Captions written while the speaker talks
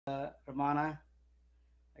Ramana.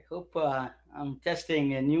 I hope I'm testing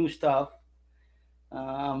new stuff.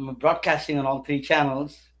 I'm broadcasting on all three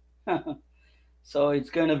channels, so it's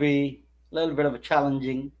going to be a little bit of a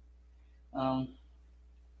challenging. Um,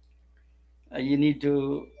 you need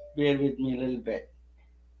to bear with me a little bit.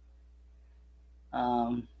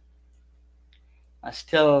 Um, I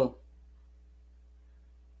still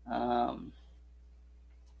um,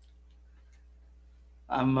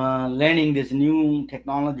 I'm learning these new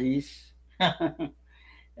technologies.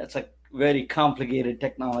 That's a very complicated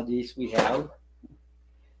technologies we have.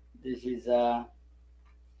 This is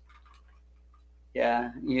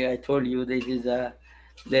yeah. I told you this is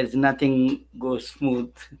there's nothing goes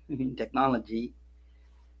smooth in technology.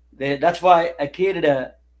 That's why I created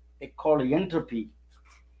a called entropy.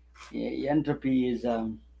 Yeah, entropy is uh,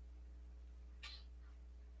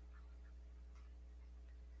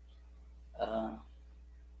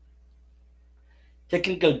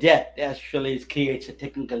 technical debt. Actually, it creates a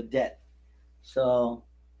technical debt. So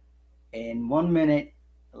in 1 minute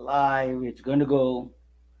live, it's going to go.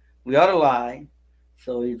 We are alive,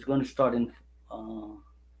 so it's going to start in 4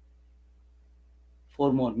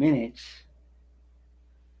 more minutes.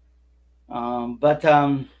 But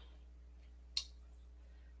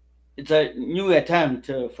it's a new attempt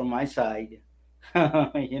from my side.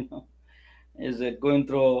 you know, is going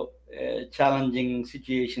through challenging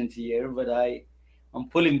situations here, but I'm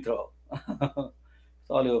pulling through. It's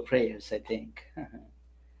all your prayers, I think.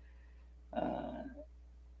 uh,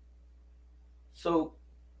 so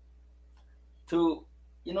to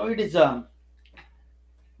it is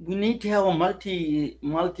we need to have a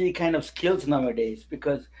multi kind of skills nowadays,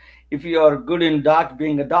 because if you are good in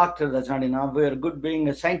being a doctor, that's not enough. If you are good being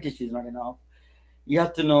a scientist is not enough. You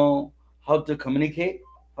have to know how to communicate.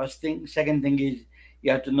 First thing. Second thing is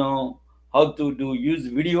you have to know how to use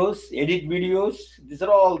videos, edit videos. These are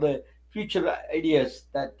all the future ideas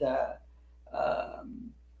that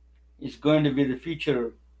is going to be the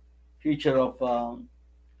future of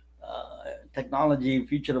technology,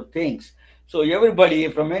 future of things. So everybody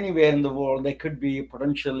from anywhere in the world, they could be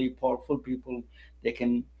potentially powerful people. They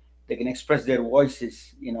can express their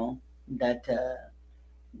voices. That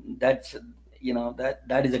that's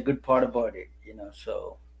that is a good part about it.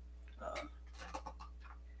 Uh,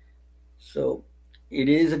 so it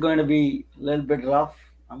is going to be a little bit rough.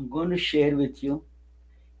 I'm going to share with you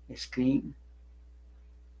a screen.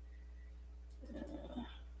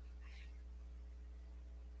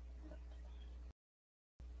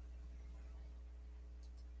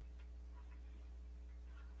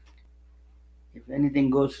 If anything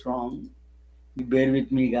goes wrong, you bear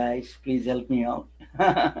with me, guys. Please help me out.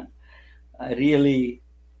 I really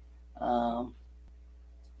um,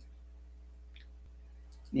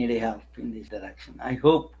 need a help in this direction. I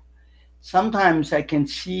hope sometimes I can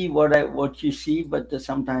see what you see, but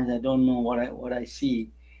sometimes I don't know what I see.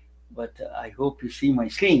 But I hope you see my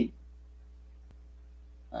screen.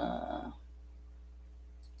 Uh,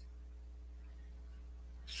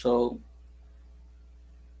 so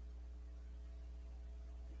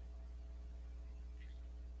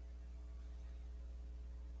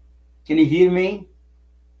can you hear me?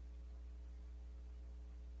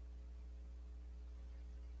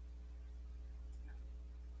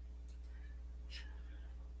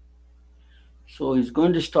 So it's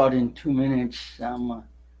going to start in 2 minutes.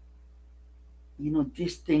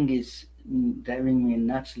 This thing is driving me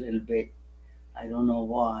nuts a little bit. I don't know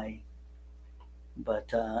why, but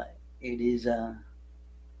it is.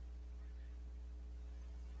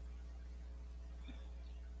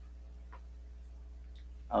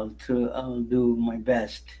 I'll do my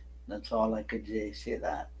best. That's all I could say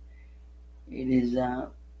that. It is.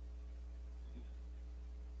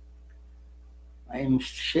 I am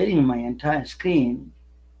sharing my entire screen.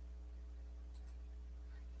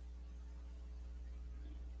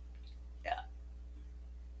 Yeah.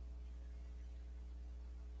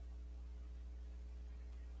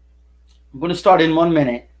 I'm going to start in 1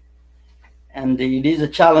 minute, and it is a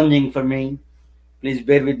challenging for me. Please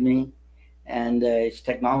bear with me. And it's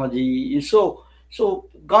technology. So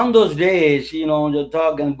gone those days, to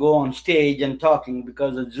talk and go on stage and talking,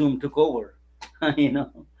 because of Zoom took over. you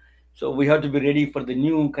know. So we have to be ready for the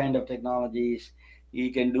new kind of technologies.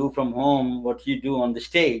 You can do from home what you do on the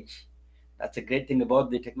stage. That's a great thing about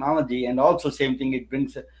the technology, and also same thing. It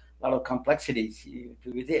brings a lot of complexities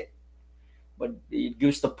with it, but it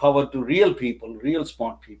gives the power to real people, real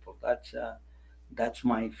smart people. That's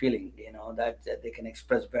my feeling. That they can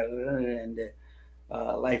express better, and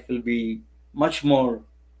life will be much more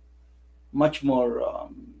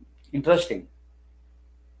interesting.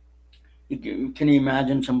 Can you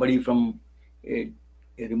imagine somebody from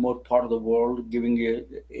a remote part of the world, giving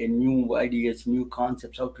a new ideas, new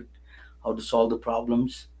concepts, how to solve the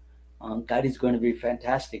problems. That is going to be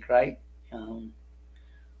fantastic, right? Um,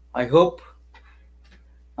 I hope.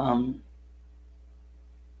 Um,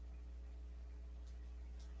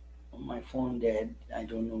 my phone dead. I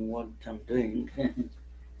don't know what I'm doing.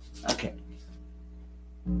 Okay,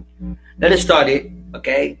 let us start it.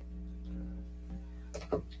 Okay.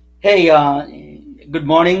 Hey, good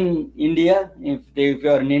morning, India. If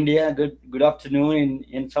you're in India, good afternoon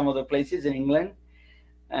in some other places in England,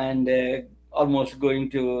 and almost going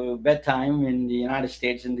to bedtime in the United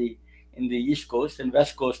States in the East Coast, and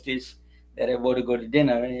West Coast is they're about to go to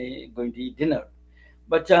dinner, going to eat dinner.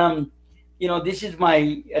 But this is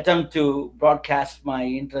my attempt to broadcast my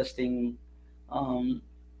interesting um,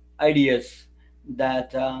 ideas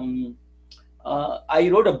that. I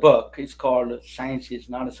wrote a book. It's called Science is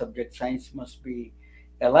Not a Subject, Science Must Be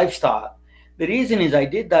a Lifestyle. The reason is I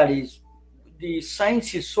did that is the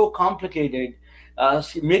science is so complicated,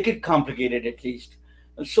 make it complicated at least.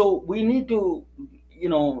 So we need to,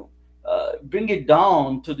 bring it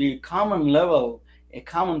down to the common level, a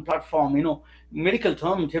common platform. Medical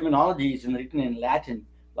terminology is written in Latin.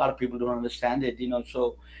 A lot of people don't understand it.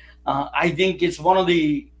 So I think it's one of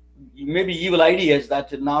the maybe evil ideas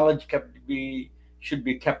that knowledge should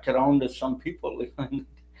be kept around some people. Do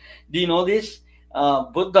you know this?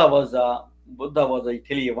 Buddha was a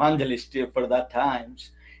televangelist for that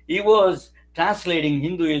times. He was translating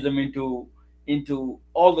Hinduism into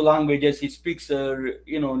all the languages. He speaks,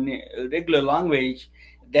 regular language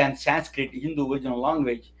than Sanskrit, Hindu original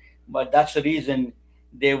language. But that's the reason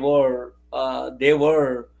they were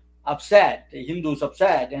upset. The Hindus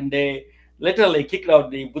upset, and they literally kicked out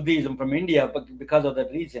the Buddhism from India because of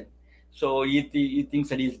that reason. So he thinks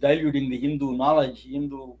that he's diluting the Hindu knowledge,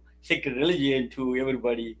 Hindu sacred religion to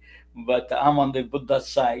everybody. But I'm on the Buddha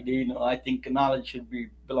side. I think knowledge should be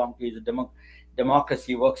belong to the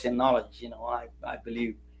democracy works in knowledge. I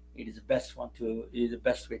believe it is the best way to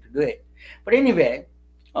do it. But anyway,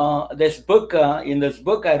 in this book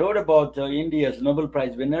I wrote about India's Nobel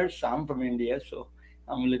Prize winners. I'm from India, so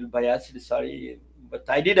I'm a little biased. Sorry, but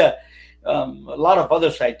I did a lot of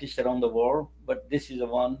other scientists around the world, but this is the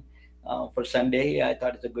one for Sunday. I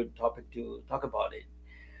thought it's a good topic to talk about it.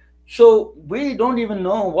 So we don't even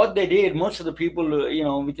know what they did. Most of the people,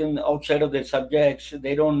 within outside of their subjects,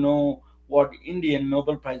 they don't know what Indian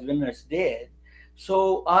Nobel Prize winners did.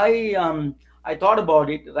 So I thought about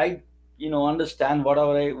it, right? Understand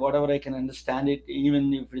whatever I can understand it,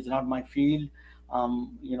 even if it's not my field.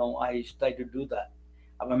 I try to do that.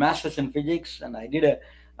 I have a master's in physics, and I did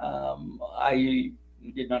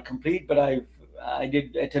not complete, but I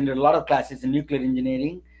did attended a lot of classes in nuclear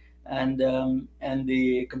engineering and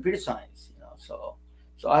the computer science. So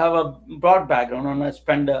I have a broad background, and I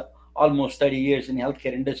spent almost 30 years in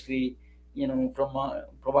healthcare industry. From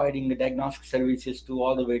providing the diagnostic services to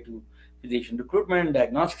all the way to physician recruitment,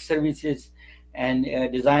 diagnostic services, and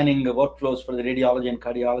designing the workflows for the radiology and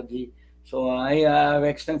cardiology. So I have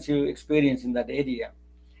extensive experience in that area.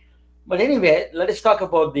 But anyway, let us talk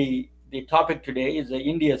about the topic today is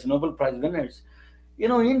India's Nobel Prize winners.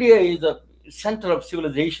 India is a center of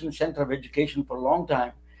civilization, center of education for a long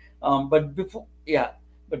time. But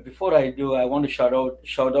before I do, I want to shout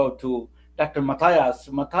out to Dr. Matthias.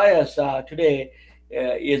 Matthias today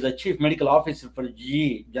is a chief medical officer for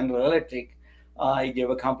GE, General Electric. He gave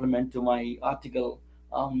a compliment to my article.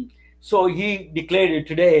 So he declared it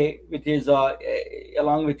today with his,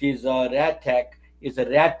 along with his Rad Tech, is a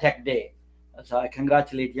Rad Tech Day. So I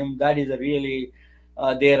congratulate him. That is a really,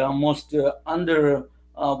 they are most under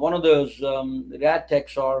one of those Rad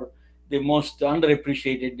Techs are the most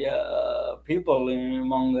underappreciated people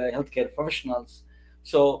among healthcare professionals.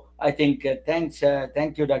 So I think thank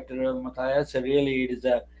you, Dr. Matthias. Really, it is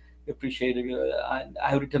appreciated. I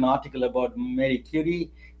have written an article about Mary Curie,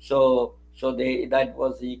 so that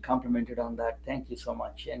was he complimented on that. Thank you so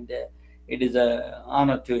much, and it is an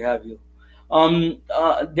honor to have you.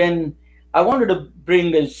 Then I wanted to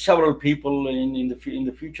bring several people in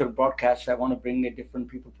the future broadcasts. I want to bring different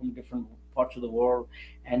people from different parts of the world,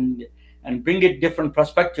 and bring a different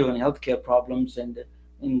perspective on healthcare problems and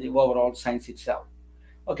in the overall science itself.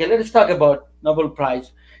 Okay, let us talk about Nobel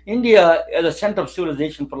Prize. India is a center of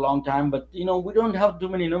civilization for a long time, but we don't have too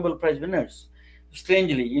many Nobel Prize winners.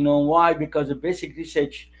 Strangely, why? Because the basic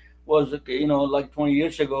research was, like 20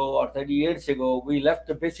 years ago or 30 years ago, we left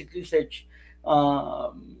the basic research.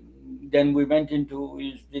 Then we went into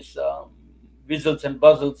this whistles and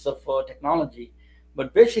buzzles of technology.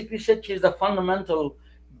 But basic research is the fundamental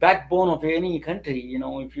backbone of any country.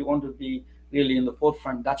 If you want to be really in the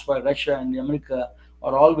forefront, that's why Russia and America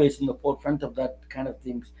are always in the forefront of that kind of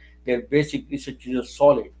things. Their basic research is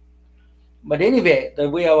solid. But anyway,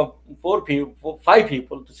 we have five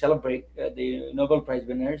people to celebrate the Nobel Prize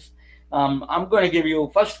winners. I'm going to give you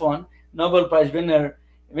first one, Nobel Prize winner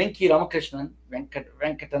Venki Ramakrishnan, Venkat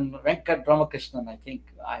Ramakrishnan. I think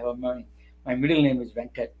I have my middle name is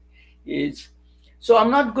Venkat. Is so I'm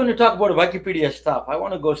not going to talk about Wikipedia stuff. I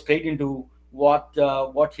want to go straight into what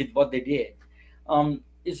they did.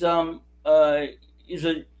 Is is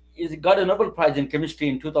a is got a Nobel Prize in chemistry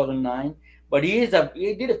in 2009, but he did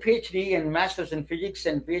a PhD and masters in physics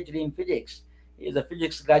and PhD in physics. He's a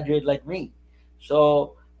physics graduate like me,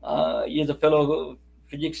 so he is a fellow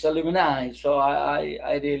physics alumni. So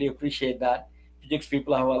I really appreciate that. Physics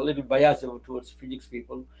people have a little bias towards physics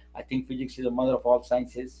people. I think physics is the mother of all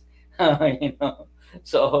sciences. you know,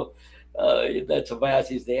 so that's a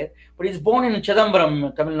bias is there. But he's born in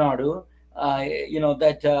Chidambaram, Tamil Nadu.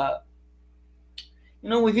 That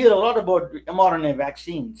we hear a lot about mRNA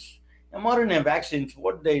vaccines. mRNA vaccines,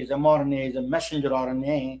 what there is mRNA is a messenger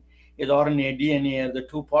RNA, is RNA, DNA are the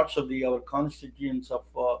two parts of our constituents of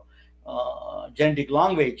genetic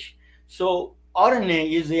language. So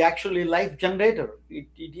RNA is the actually life generator.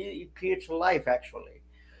 It creates life actually.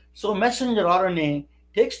 So messenger RNA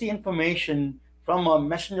takes the information from a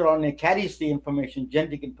messenger RNA, carries the information,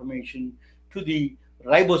 genetic information, to the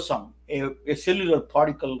ribosome, a cellular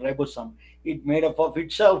particle ribosome. It made up of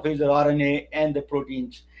itself is the RNA and the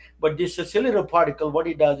proteins. But this cellular particle, what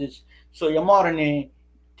it does is, so mRNA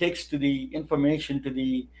takes to the information to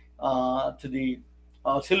the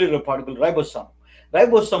cellular particle ribosome.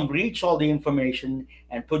 Ribosome reads all the information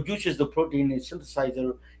and produces the protein. A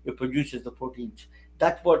synthesizer, it produces the proteins.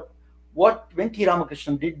 That's what Venki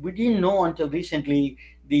Ramakrishnan did. We didn't know until recently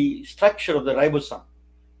the structure of the ribosome.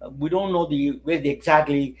 We don't know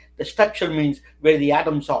exactly the structure means where the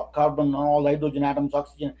atoms are, carbon, all hydrogen atoms,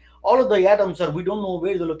 oxygen, all of the atoms are. We don't know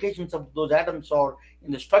where the locations of those atoms are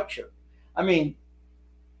in the structure. I mean,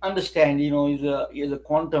 understand, is a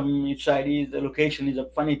quantum side is the location is a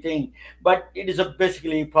funny thing, but it is a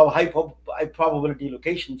basically high probability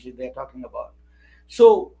locations they're talking about.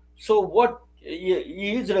 So what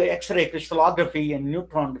he is X-ray crystallography and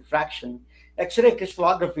neutron diffraction. X-ray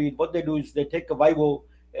crystallography, what they do is they take a vivo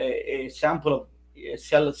a sample of a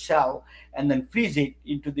cell and then freeze it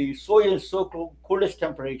into the coldest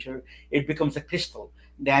temperature. It becomes a crystal.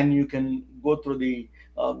 Then you can go through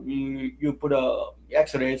you put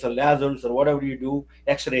X-rays or lasers or whatever you do,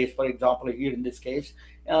 X-rays for example here in this case,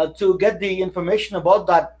 to get the information about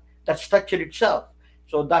that structure itself.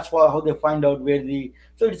 So that's how they find out where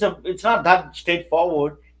so it's not that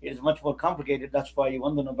straightforward. It's much more complicated. That's why he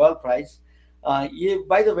won the Nobel Prize.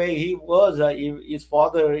 By the way, his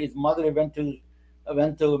mother went to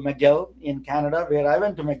McGill in Canada, where I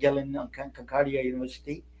went to McGill in Concordia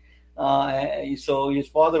University. So his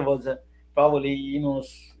father was probably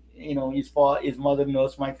his mother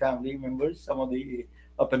knows my family members. Some of the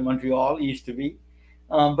up in Montreal used to be,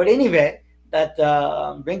 but anyway, that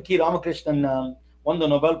Venki Ramakrishnan won the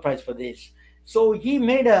Nobel Prize for this. So he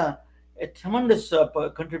made a tremendous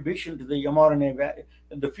contribution to the mRNA,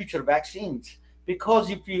 the future vaccines.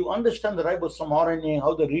 Because if you understand the ribosome RNA,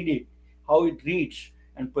 how they read it, how it reads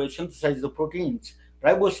and synthesize the proteins,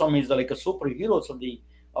 ribosome is like a superheroes of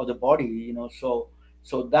the body. So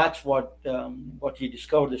that's what he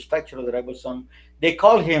discovered, the structure of the ribosome. They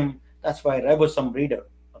call him, that's why, ribosome reader.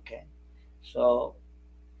 Okay, so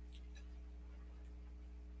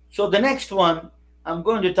the next one I'm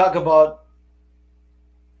going to talk about.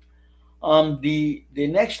 The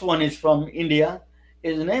next one is from India.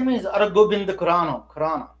 His name is Aragobind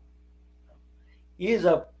Khurana. He is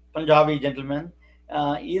a Punjabi gentleman.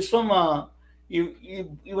 He is from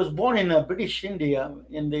he was born in British India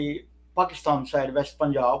in the Pakistan side, West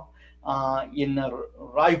Punjab, in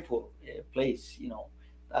Raipur, a place.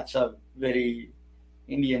 That's a very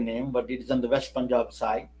Indian name, but it is on the West Punjab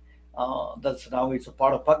side. That's now it's a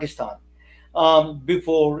part of Pakistan.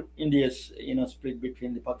 Before India's split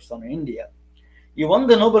between the Pakistan and India, he won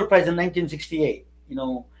the Nobel Prize in 1968. He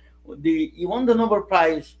won the Nobel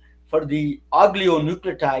Prize for the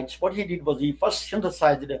oligonucleotides. What he did was he first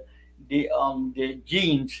synthesized the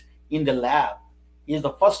genes in the lab. He is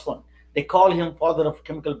the first one. They call him father of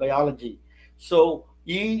chemical biology. So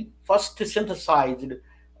he first synthesized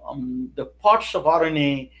the parts of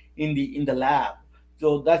RNA in the lab.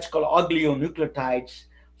 So that's called oligonucleotides.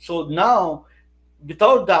 So now,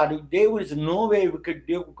 without that, there was no way we could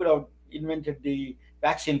have invented the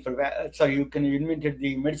vaccine you can invented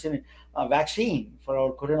the medicine vaccine for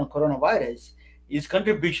our coronavirus. His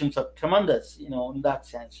contributions are tremendous, in that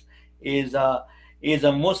sense. Is He is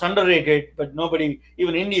most underrated, but nobody,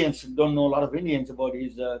 even Indians, don't know a lot of Indians about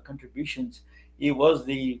his contributions. He was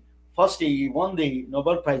the first. He won the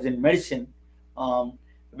Nobel Prize in medicine. Um,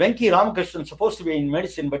 Venki Ramakrishnan supposed to be in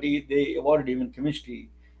medicine, but they awarded him in chemistry.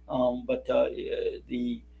 But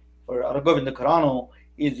the for Aragovinda Karano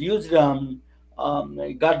is used.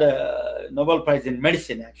 He got a Nobel Prize in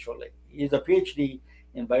medicine. Actually, he is a PhD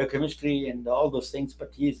in biochemistry and all those things,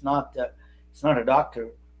 but he is not. He's not a doctor,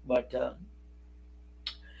 but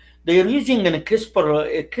they are using a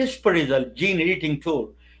CRISPR. A CRISPR is a gene editing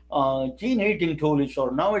tool. Gene editing tool is,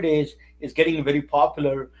 or nowadays, is getting very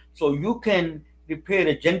popular. So you can repair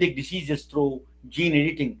a genetic diseases through gene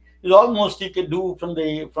editing. It's almost you can do from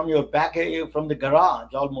your back from the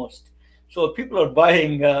garage almost. So people are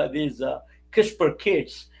buying these CRISPR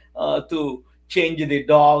kits to change the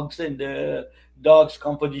dogs and dogs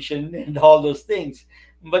composition and all those things.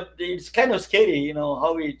 But it's kind of scary,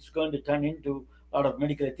 how it's going to turn into. A lot of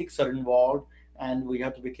medical ethics are involved, and we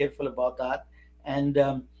have to be careful about that. And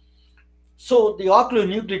so the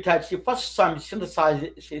oligonucleotides, the first time synthesize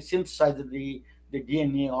the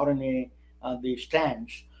DNA, RNA, the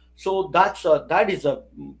strands. So that is a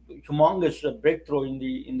humongous breakthrough in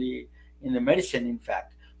the medicine, in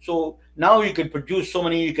fact. So now you can produce so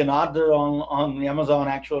many. You can order on Amazon.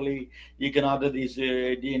 Actually, you can order these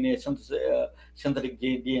DNA synthetic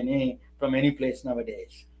DNA from any place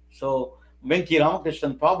nowadays. So Venki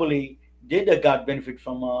Ramakrishnan probably did got benefit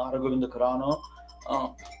from Aragovinda Karano. Uh,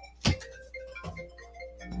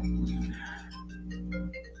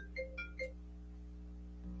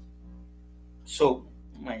 so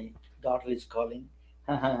my daughter is calling.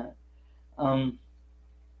 um,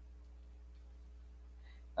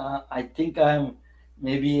 I think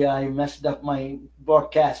maybe I messed up my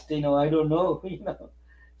broadcast. I don't know.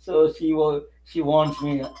 So she wants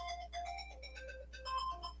me.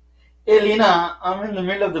 Hey Lina, I'm in the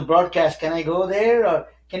middle of the broadcast. Can I go there, or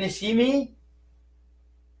can you see me,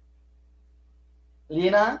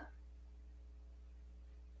 Lina?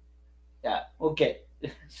 Yeah. Okay.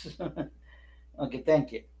 Okay.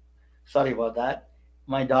 Thank you. Sorry about that.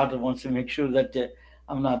 My daughter wants to make sure that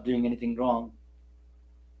I'm not doing anything wrong.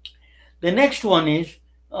 The next one is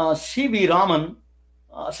C.V. Raman.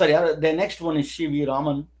 Sorry, the next one is C.V.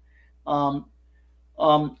 Raman. Um,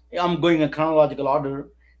 I'm going in chronological order.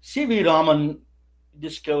 C.V. Raman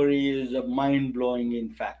discovery is mind blowing. In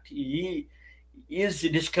fact, his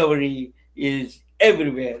discovery is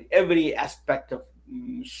everywhere, every aspect of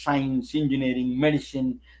science, engineering,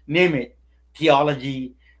 medicine, name it,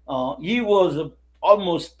 theology. He was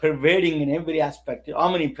almost pervading in every aspect,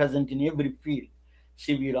 omnipresent in every field.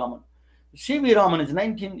 C.V. Raman. C.V. Raman is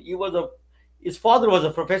 19. His father was a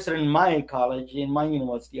professor in my college, in my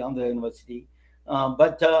university, on the university.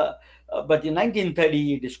 But in 1930,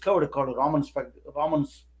 he discovered called Raman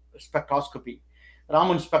spectroscopy.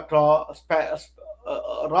 Raman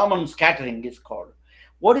Raman scattering is called.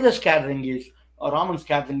 What is a scattering is? Raman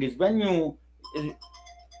scattering is when you.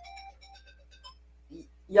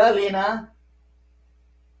 Yeah, Lena.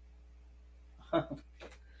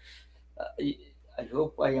 I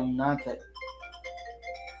hope I am not.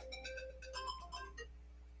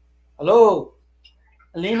 Hello,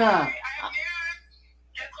 Lena.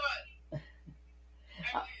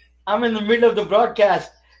 I'm in the middle of the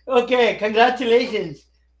broadcast. Okay, congratulations.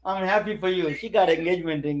 I'm happy for you. She got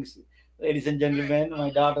engagement rings, ladies and gentlemen.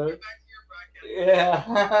 My daughter.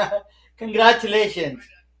 Yeah. Congratulations.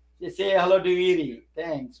 You say hello to Viri.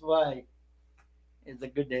 Thanks. Bye. It's a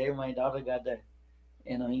good day. My daughter got the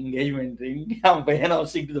engagement ring. I'm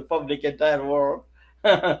announcing to the public entire world.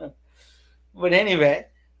 But anyway,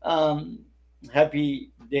 um,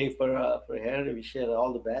 happy day for her. We wish her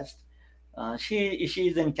all the best.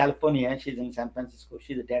 She's in California. She's in San Francisco.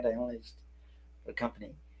 She's a data analyst for a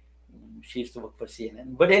company. She used to work for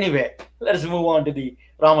CNN. But anyway, let's move on to the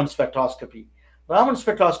Raman spectroscopy. Raman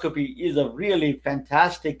spectroscopy is a really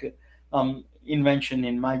fantastic invention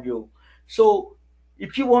in my view. So,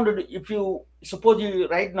 if you suppose you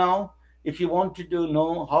right now, if you wanted to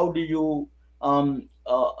know how do you,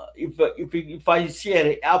 if I see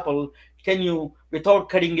an apple, can you, without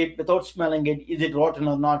cutting it, without smelling it, is it rotten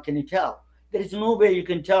or not? Can you tell? There is no way you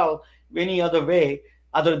can tell any other way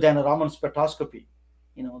other than a Raman spectroscopy.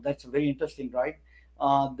 That's very interesting, right?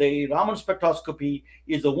 The Raman spectroscopy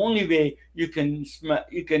is the only way you can smell,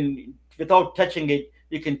 you can, without touching it,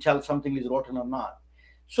 you can tell something is rotten or not.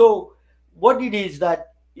 So what it is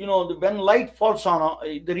that, when light falls on,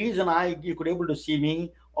 the reason you could able to see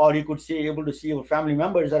me, or you could see able to see your family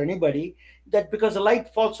members or anybody, that because the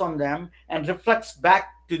light falls on them and reflects back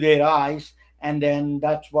to their eyes, and then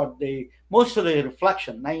that's what they, most of the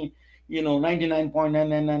reflection,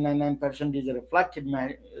 99.99999% is reflected.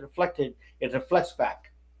 It reflects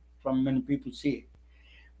back from when people see it.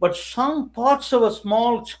 But some parts of a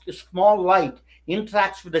small light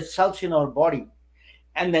interacts with the cells in our body,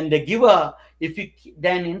 and then they give a if you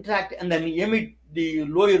then interact and then emit the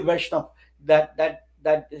lower version of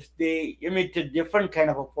they emit a different kind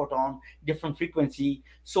of a photon, different frequency.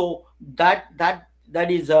 So that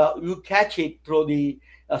is you catch it through the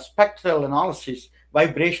spectral analysis,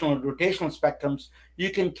 vibrational and rotational spectrums. You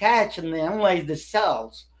can catch and analyze the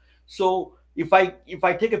cells. So if I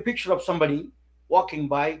take a picture of somebody walking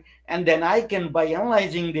by, and then I can, by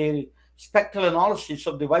analyzing their spectral analysis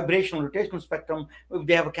of the vibrational rotational spectrum, if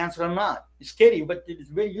they have a cancer or not. It's scary, but it is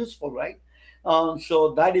very useful, right?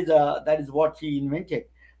 So that is what he invented.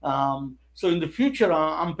 So in the future,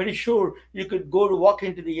 I'm pretty sure you could go to walk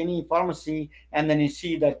into any pharmacy, and then you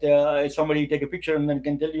see that somebody take a picture and then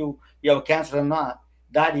can tell you have cancer or not.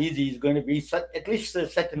 That easy is going to be at least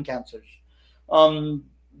certain cancers. Um,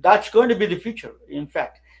 that's going to be the future, in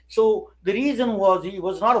fact. So the reason was he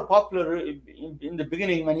was not a popular in the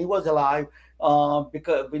beginning when he was alive,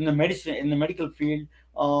 because in the medical field.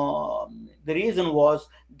 The reason was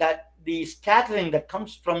that the scattering that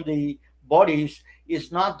comes from the bodies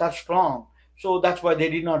is not that strong. So that's why they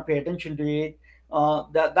did not pay attention to it.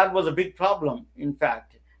 That was a big problem, in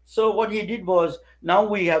fact. So what he did was, now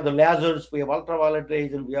we have the lasers, we have ultraviolet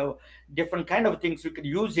rays, and we have different kind of things. We could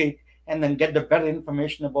use it and then get the better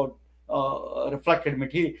information about reflected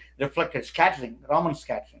material, reflected scattering, Raman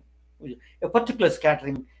scattering. A particular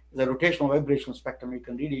scattering is a rotational vibrational spectrum. You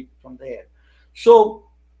can read it from there. So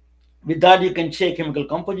with that, you can say chemical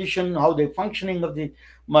composition, how they're functioning of the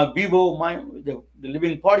the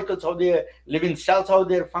living particles, how they're living cells, how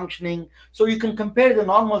they're functioning. So you can compare the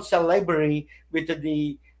normal cell library with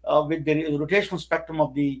the rotational spectrum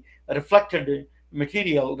of the reflected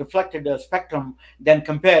material, reflected spectrum. Then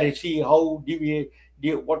compare and see how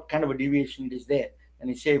what kind of a deviation is there. And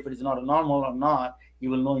you say if it is not a normal or not, you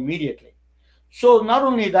will know immediately. So not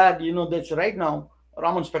only that, that's right now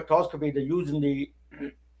Raman spectroscopy they use in the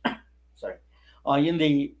sorry, in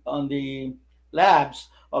the on the labs,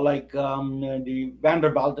 or like the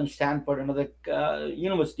Vanderbilt and Stanford and other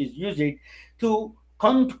universities use it to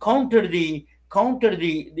counter the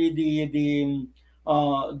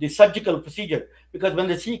surgical procedure, because when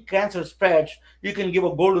they see cancer spreads, you can give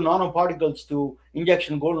a gold nanoparticles to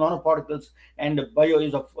injection gold nanoparticles, and bio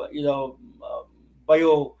is a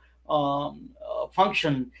bio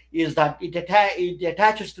function is that it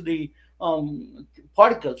attaches to the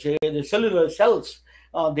particles, the cellular cells,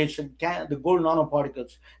 the gold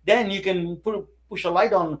nanoparticles. Then you can push a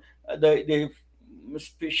light on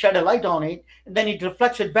shed a light on it, and then it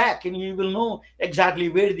reflects it back, and you will know exactly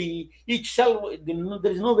where each cell.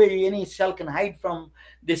 There is no way any cell can hide from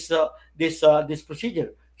this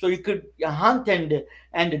procedure. So you could hunt and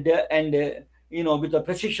with the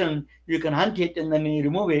precision you can hunt it, and then you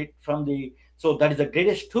remove it from the. So that is the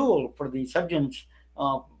greatest tool for the surgeons,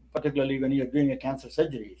 particularly when you're doing a cancer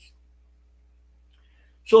surgeries.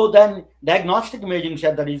 So then diagnostic imaging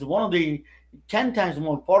said that is one of the 10 times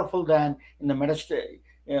more powerful than in the medicine.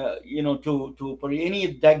 To for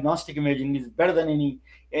any diagnostic imaging is better than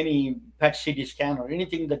any PET CT scan or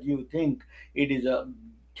anything that you think. It is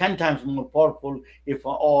 10 times more powerful if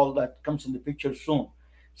all that comes in the picture soon.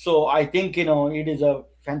 So I think it is a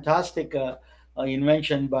fantastic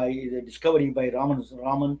invention by the discovery by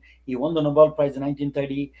Raman. He won the Nobel Prize in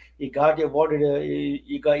 1930. He got awarded.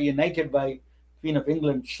 He got united by Queen of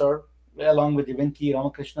England, Sir, along with Venki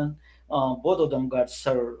Ramakrishnan. Both of them got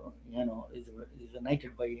Sir. Is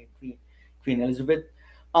united by Queen Elizabeth.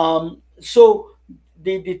 So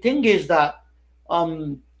the thing is that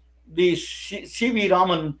the C.V.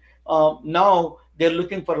 Raman, now they're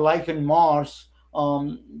looking for life in Mars.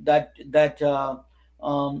 They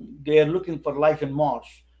are looking for life in Mars.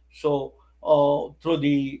 So through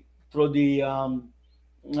the through the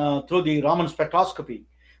Raman spectroscopy,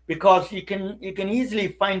 because you can easily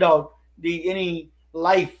find out the any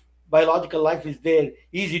life, biological life is there,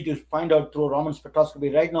 easy to find out through Raman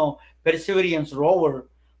spectroscopy. Right now, Perseverance rover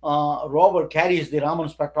carries the Raman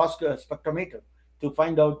spectrometer to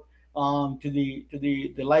find out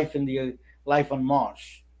the life in the life on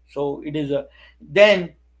Mars. So it is a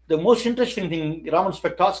then the most interesting thing, Raman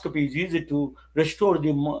spectroscopy is used to restore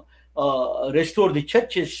the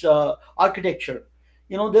church's architecture.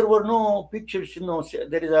 There were no pictures.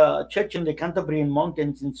 There is a church in the Cantabrian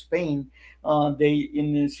Mountains in Spain. They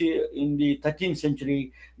in the 13th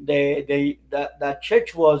century, that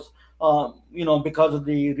church was, because of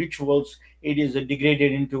the rituals, it is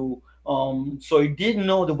degraded into. So it didn't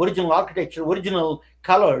know the original architecture, original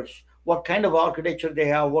colors, what kind of architecture they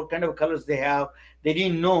have, what kind of colors they have. They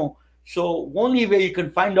didn't know. So only way you can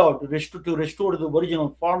find out to restore the original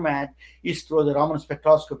format is through the Raman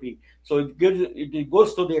spectroscopy. So it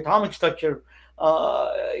goes to the atomic structure,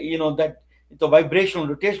 that the vibrational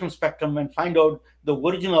rotational spectrum, and find out the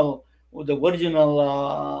original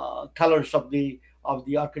colors of the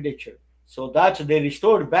architecture. So that's they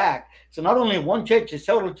restored back. So not only one church,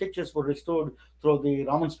 several churches were restored through the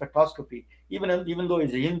Raman spectroscopy. Even though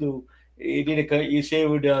he's a Hindu, he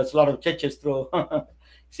saved a lot of churches through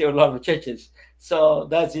saved a lot of churches. So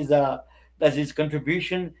that's his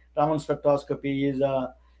contribution. Raman spectroscopy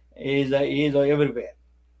is everywhere.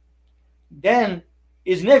 Then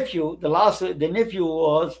his nephew, the nephew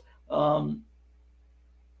was um,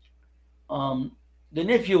 um, his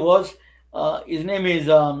name is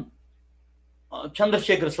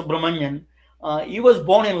Chandrasekhar Subramanian. He was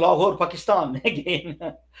born in Lahore, Pakistan. Again,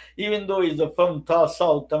 even though he's from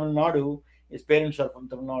South Tamil Nadu, his parents are from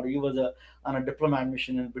Tamil Nadu. He was on a diplomat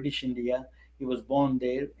mission in British India. He was born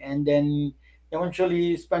there, and then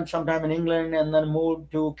eventually spent some time in England, and then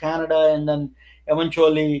moved to Canada, and then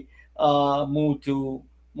eventually moved to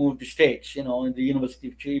States. In the University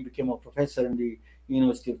of He became a professor in the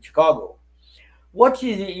University of Chicago.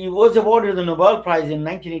 He was awarded the Nobel Prize in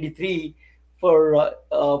 1983 for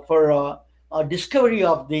a discovery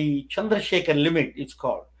of the Chandrasekhar limit. It's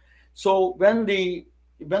called. So when the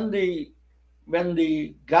when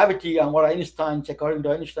the gravity, and what Einstein, according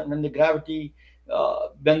to Einstein, when the gravity,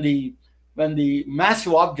 when the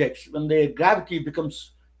massive objects, when the gravity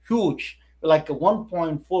becomes huge, like a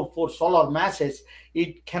 1.44 solar masses,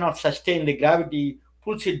 it cannot sustain the gravity,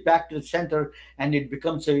 pulls it back to the center, and it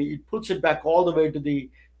pulls it back all the way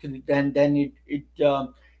then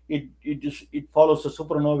it follows the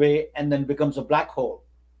supernovae and then becomes a black hole,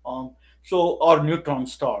 um, or neutron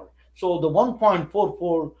star. So the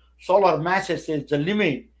 1.44 solar masses is the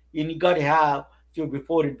limit you got to have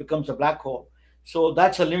before it becomes a black hole. So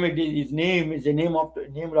that's a limit. His name is a name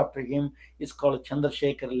named after him. It's called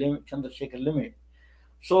Chandrasekhar limit.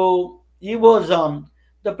 So he was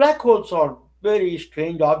the black holes are very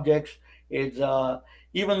strange objects. It's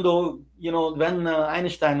Even though when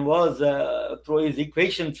Einstein was through his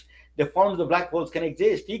equations, they found the black holes can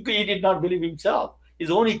exist. He did not believe himself.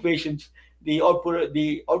 His own equations, the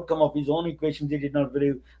outcome of his own equations, he did not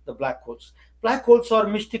believe the black holes. Black holes are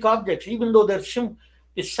mystic objects, even though the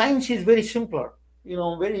science is very simpler,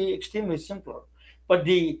 very extremely simpler. But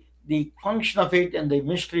the function of it and the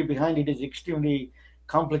mystery behind it is extremely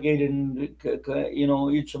complicated, and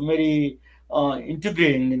it's very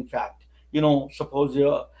integrating. In fact, suppose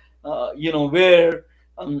where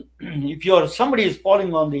if somebody is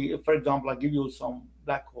falling on for example, I'll give you some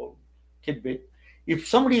black hole tidbit. If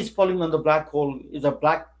somebody is falling on the black hole, is a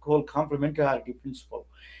black hole complementarity principle.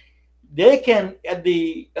 They can at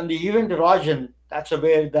the event horizon, that's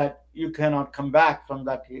where that you cannot come back from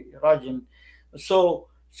that horizon. So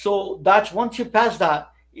that's once you pass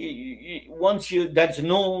that, once you that's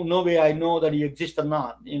no way I know that you exist or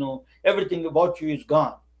not. Everything about you is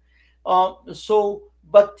gone.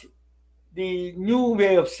 But the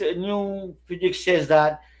new physics says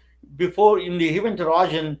that before in the event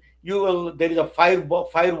horizon, there is a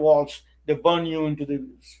firewalls. They burn you into the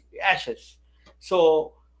ashes.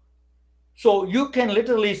 So you can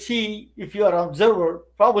literally see, if you are an observer,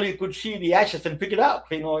 probably you could see the ashes and pick it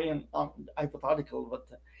up. In hypothetical, but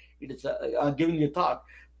it is giving you thought.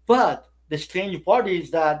 But the strange part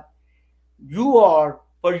is that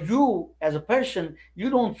for you as a person, you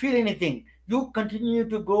don't feel anything. You continue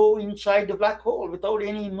to go inside the black hole without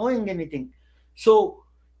any knowing anything. So,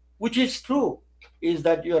 which is true, is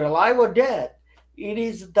that you're alive or dead.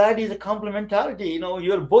 That is a complementarity.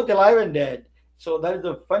 You're both alive and dead. So that is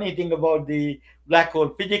the funny thing about the black hole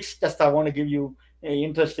physics. Just I want to give you an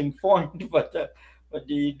interesting point, but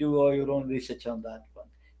you do all your own research on that one.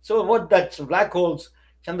 So what that's black holes,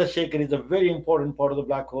 Chandrasekhar is a very important part of the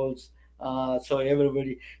black holes. So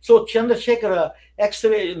Chandrasekhar,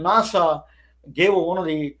 X-ray, NASA gave one of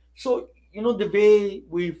the, so the way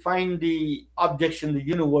we find the objects in the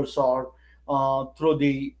universe are through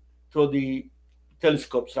the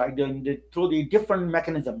telescopes, right? Through the different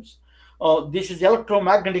mechanisms. This is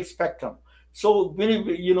electromagnetic spectrum. So when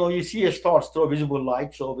you see a star through visible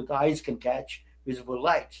light, so with the eyes can catch visible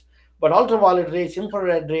lights. But ultraviolet rays,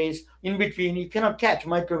 infrared rays, in between, you cannot catch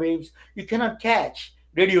microwaves. You cannot catch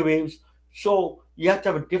radio waves. So you have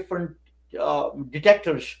to have different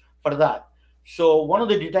detectors for that. So one of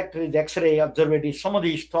the detectors is X-ray observatory. Some of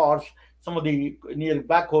these stars, some of the near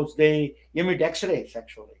black holes, they emit X-rays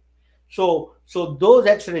actually. So those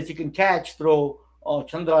X-rays you can catch through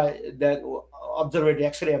Chandra, the observatory,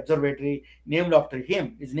 X-ray observatory, named after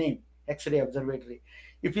him. His name, X-ray observatory.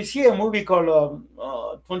 If you see a movie called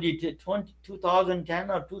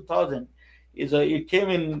 2010 or 2000, it came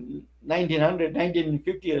in 1900,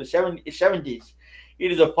 1950 or 70s.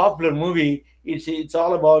 It is a popular movie. It's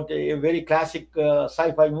all about a very classic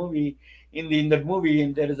sci-fi movie. In that movie,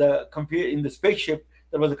 and there is a computer in the spaceship.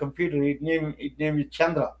 There was a computer. It named it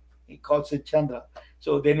Chandra. He calls it Chandra.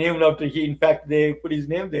 So they named after he. In fact, they put his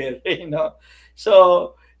name there.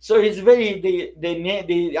 So it's very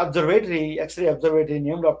the observatory, X-ray observatory,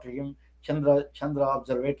 named after him, Chandra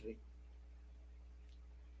Observatory.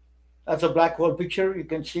 That's a black hole picture you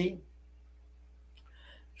can see.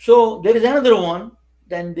 So there is another one.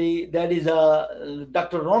 Then that is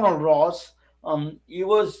Dr. Ronald Ross.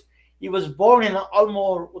 He was born in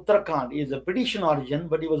Almore, Uttarakhand. He is a British in origin,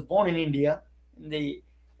 but he was born in India. In the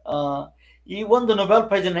uh, he won the Nobel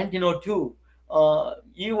Prize in 1902.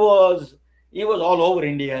 He was all over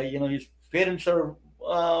India. His parents are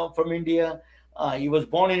from India. He was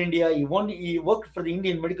born in India. He worked for the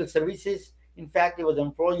Indian Medical Services. In fact, he was an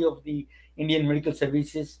employee of the Indian Medical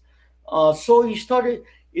Services. So he started.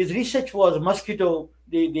 His research was mosquito,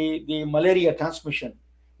 the malaria transmission.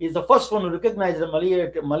 He's the first one to recognize the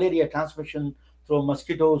malaria transmission through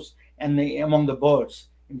mosquitoes and among the birds.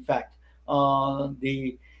 In fact,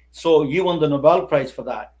 the so he won the Nobel Prize for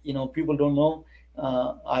that. People don't know.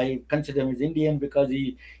 I consider him as Indian because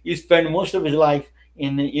he spent most of his life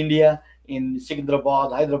in India, in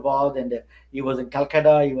Secunderabad, Hyderabad, and he was in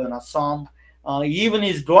Calcutta, he was in Assam. Even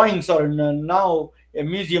his drawings are now a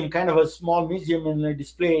museum, kind of a small museum, and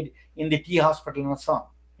displayed in the tea hospital in Assam.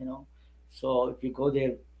 You know, so if you go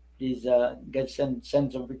there, please send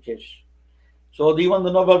some pictures. So they won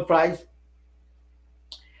the Nobel Prize.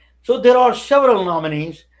 So there are several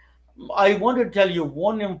nominees. I want to tell you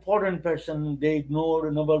one important person they ignored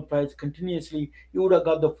a Nobel Prize continuously. He would have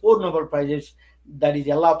got the four Nobel Prizes. That is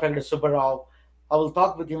Yella Pragada Subbarao. I will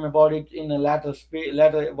talk with him about it in a later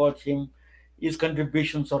about him. His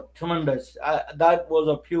contributions are tremendous. That was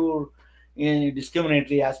a pure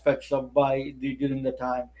discriminatory aspects of during the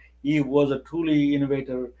time. He was a truly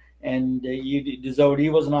innovator, and he deserved. He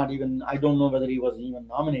was not even. I don't know whether he was even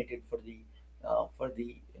nominated for the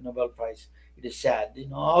Nobel Prize. It is sad.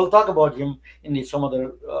 I'll talk about him in some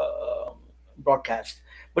other broadcast.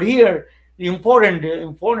 But here, the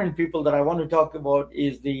important people that I want to talk about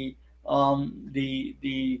is the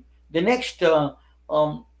next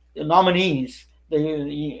nominees.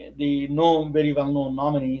 The known, very well known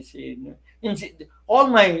nominees. In all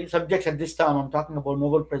my subjects at this time, I'm talking about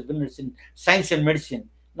Nobel Prize winners in science and medicine,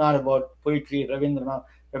 not about poetry.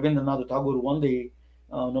 Rabindranath Tagore won the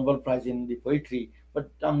Nobel Prize in the poetry, but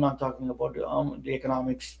I'm not talking about the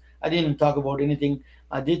economics. I didn't talk about anything.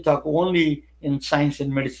 I did talk only in science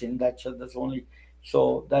and medicine. That's only.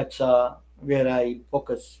 So that's where I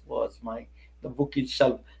focus was the book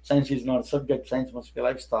itself. Science is not a subject. Science must be a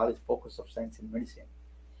lifestyle. Is focus of science and medicine.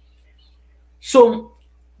 So,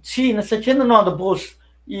 see, Satyendranath Bose,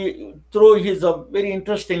 through his very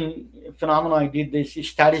interesting phenomena, he did this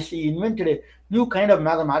statistics. He invented a new kind of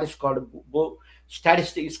mathematics called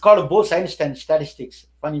statistics. It's called Bose-Einstein statistics.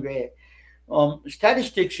 Funny way.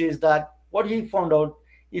 Statistics is that what he found out.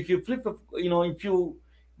 If you flip, if you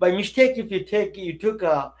by mistake, if you took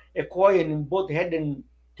a coin in both head and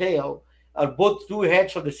tail, or both two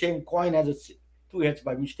heads of the same coin as two heads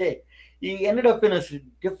by mistake, he ended up in a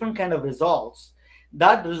different kind of results.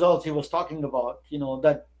 That results he was talking about,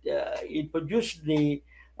 that it produced a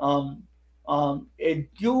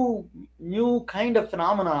new kind of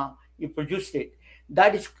phenomena. He produced it.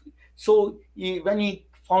 That is so. When he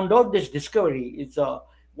found out this discovery, it's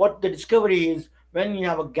what the discovery is when you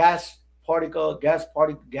have a gas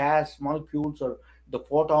molecules, or the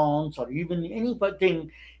photons, or even anything.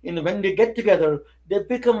 When they get together,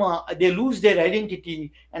 they lose their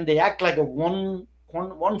identity, and they act like a one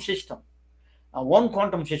system. One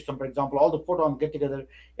quantum system, for example, all the photons get together,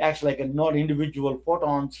 acts like not individual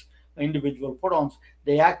photons.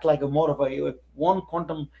 They act like a more of a one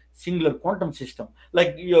singular quantum system.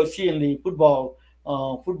 Like you see in the football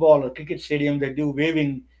or cricket stadium, they do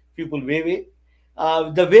waving, people waving.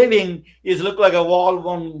 The waving is look like a wall,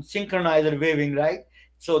 one synchronizer waving, right?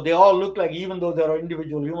 So they all look like, even though they are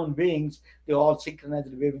individual human beings, they all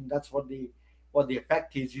synchronized waving. That's what the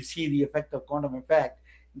effect is. You see the effect of quantum effect,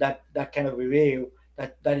 that kind of a wave,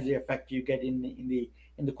 that is the effect you get in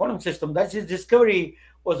the quantum system. That's his discovery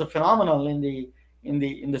was a phenomenal in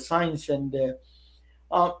the science, and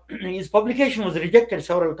his publication was rejected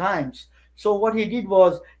several times. So what he did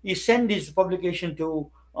was he sent his publication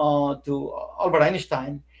to Albert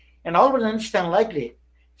Einstein. and Albert Einstein liked it.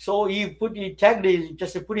 So he tagged his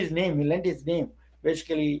just put his name, he lent his name.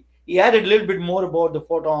 Basically, he added a little bit more about the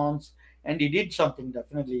photons, and he did something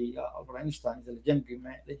definitely. Albert Einstein is a legendary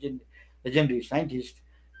man, legendary scientist.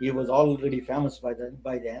 He was already famous by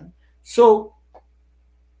then. So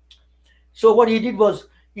what he did was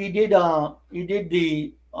he did um,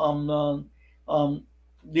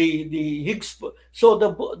 the Higgs. So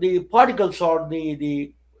the particles or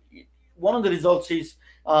the one of the results is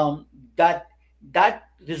that that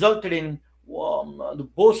resulted in the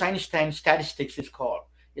Bose-Einstein statistics is called.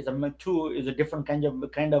 Is a different kind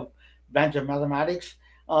of branch of mathematics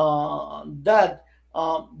that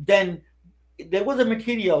then there was a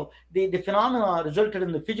material. The phenomena resulted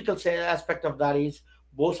in the physical aspect of that is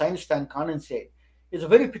Bose-Einstein condensate. It's a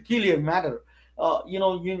very peculiar matter.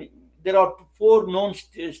 There are four known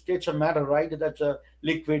states of matter, right? That's a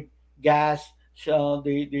liquid, gas,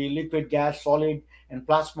 the liquid, gas, solid, and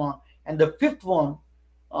plasma. And the fifth one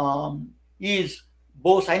is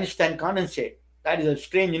Bose-Einstein condensate. That is a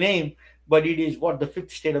strange name, but it is what the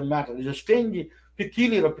fifth state of matter. It's a strange,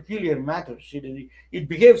 peculiar matter. It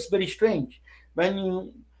behaves very strange when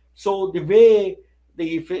you. So the way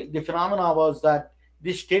the phenomena was that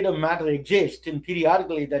this state of matter exists, and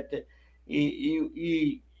theoretically that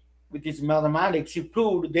with his mathematics he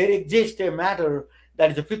proved there exists a matter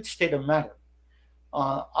that is a fifth state of matter.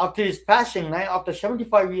 After his passing, after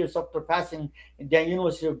 75 years after passing in the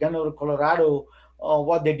University of Denver, Colorado,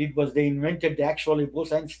 what they did was they invented the actually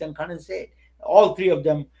Bose-Einstein condensate. All three of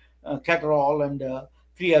them, Catterall and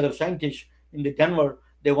three other scientists in the Denver,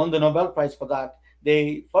 they won the Nobel Prize for that.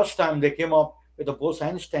 They first time they came up with the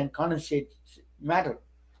Bose-Einstein condensate matter.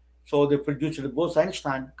 So they produced the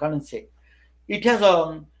Bose-Einstein condensate. It has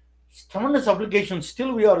a tremendous application.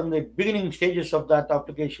 Still, we are in the beginning stages of that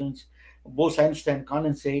applications. Bose-Einstein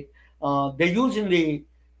condensate. They use in the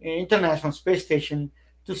International Space Station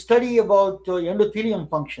to study about endothelium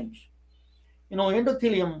functions.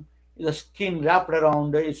 Endothelium is a skin wrapped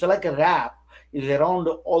around. It's like a wrap. Is around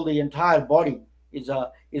all the entire body. Is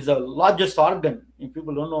a largest organ. If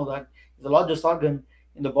people don't know that, the largest organ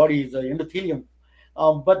in the body is the endothelium.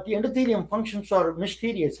 But the endothelium functions are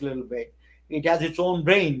mysterious a little bit. It has its own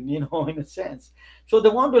brain, in a sense. So they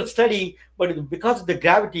want to study, but because of the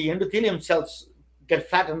gravity, endothelium cells get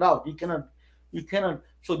flattened out. You cannot.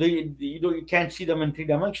 So you can't see them in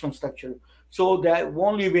three-dimensional structure. So the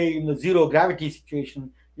only way in the zero gravity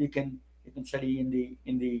situation you can study in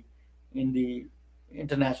the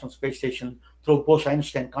International Space Station through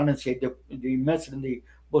Bose-Einstein condensate. They immerse in the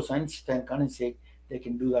Bose-Einstein condensate. They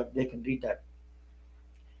can do that. They can read that.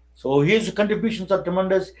 So his contributions are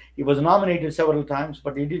tremendous. He was nominated several times,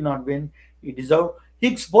 but he did not win. He deserved.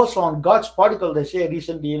 Higgs boson, God's particle. They say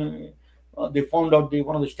recently, they found out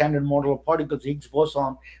one of the standard model of particles, Higgs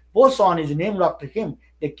boson. Boson is named after him.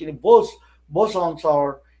 Bosons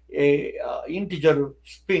are a integer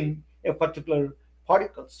spin, a particular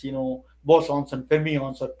particles. Bosons and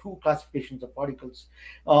fermions are two classifications of particles.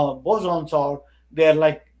 Bosons are they're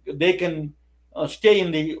like they can stay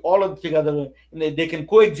in the all of together, and they can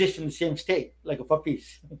coexist in the same state like a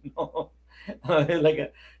puppies.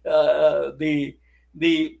 Like the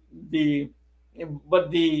but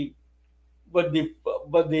the but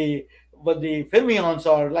the but the fermions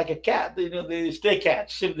are like a cat. The stray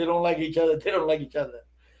cats. If they don't like each other, they don't like each other.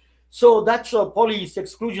 So that's Pauli's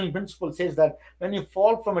exclusion principle says that when you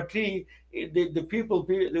fall from a tree, the people,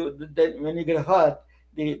 when you get hurt,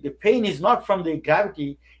 the pain is not from the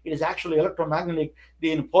gravity, it is actually electromagnetic.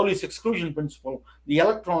 In Pauli's exclusion principle, the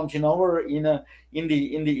electrons in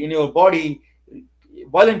your body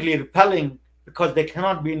violently repelling because they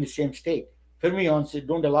cannot be in the same state. Fermions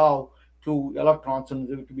don't allow two electrons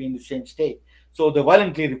to be in the same state. So they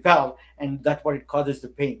violently repel, and that's what it causes the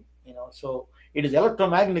pain. So it is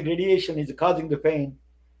electromagnetic radiation is causing the pain.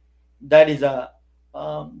 That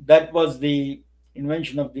was the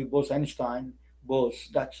invention of the Bose-Einstein.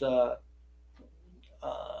 That's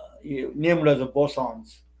named as a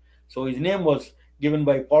bosons. So his name was given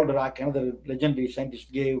by Paul Dirac, another legendary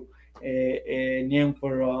scientist, gave a name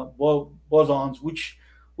for bosons, which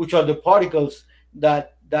are the particles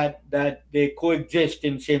that they coexist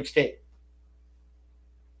in same state.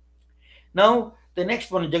 Now, the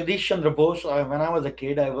next one, Jagdish Chandra Bose. When I was a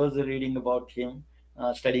kid, I was reading about him,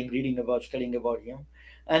 studying about him,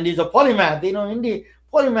 and he's a polymath. In the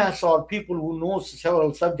polymaths are people who knows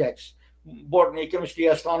several subjects: botany, chemistry,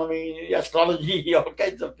 astronomy, astrology, all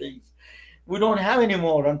kinds of things. We don't have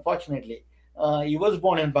anymore, unfortunately. He was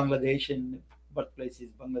born in Bangladesh, in birthplace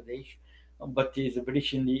is Bangladesh, but he's a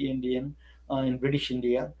British Indian in British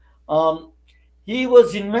India. Um, he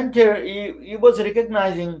was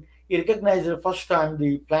recognizing He recognized the first time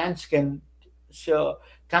the plants can uh,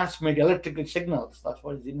 transmit electrical signals. That's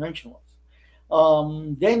what his invention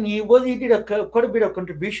was. Then he did quite a bit of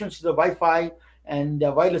contributions to the Wi-Fi and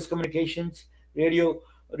wireless communications, radio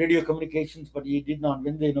radio communications, but he did not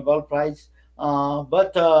win the Nobel Prize.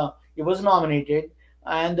 But he was nominated,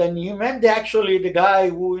 and then he met actually the guy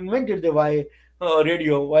who invented the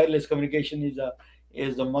radio wireless communication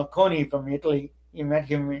is a Marconi from Italy. He met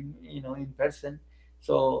him in person.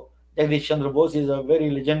 So Jagdish Chandra Bose is a very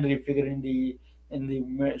legendary figure in the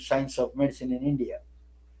science of medicine in India.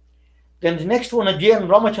 Then the next one, J.N.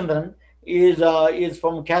 Ramachandran, is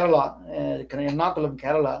from Kerala, Ernakulam,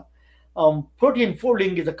 Kerala. Protein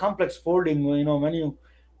folding is a complex folding. When you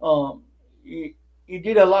he, he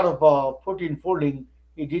did a lot of protein folding.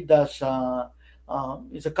 He did this.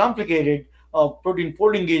 It's a complicated protein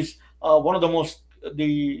folding is one of the most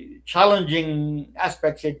the challenging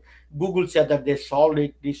aspects. Google said that they solved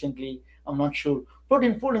it recently. I'm not sure.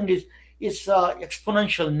 Protein folding is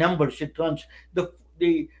exponential numbers. It runs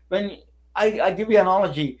the when I give you an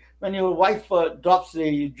analogy. When your wife drops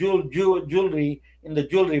the jewelry in the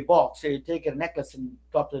jewelry box, you take a necklace and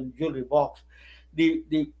drop it in the jewelry box. The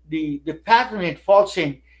pattern it falls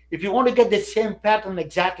in. If you want to get the same pattern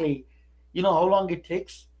exactly, you know how long it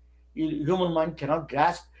takes. Human mind cannot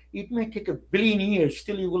grasp. It may take a billion years.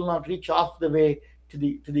 Still, you will not reach half the way to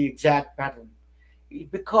the exact pattern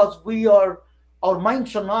because our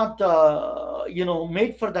minds are not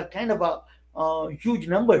made for that kind of huge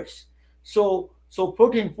numbers. So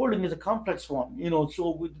protein folding is a complex one.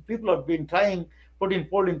 People have been trying protein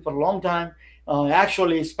folding for a long time.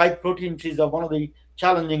 Actually, spike proteins is one of the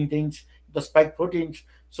challenging things. The spike proteins.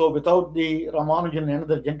 So without the Ramanujan,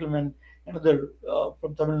 another gentleman, another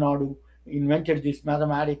from Tamil Nadu, invented this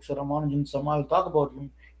mathematics. Ramanujan, some I'll talk about him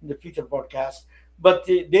in the future podcast. But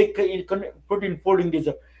protein folding is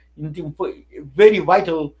very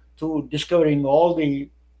vital to discovering all the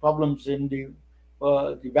problems in the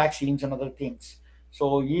vaccines and other things.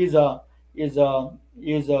 So he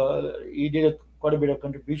did quite a bit of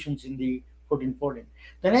contributions in the protein folding.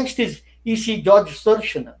 The next is E.C. George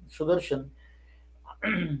Sudarshan. Sudarshan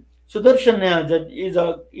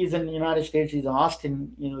is in the United States. He's in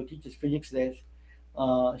Austin. Teaches physics there.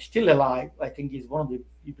 Still alive. I think he's one of the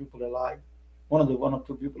few people alive. One or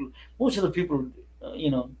two people. Most of the people,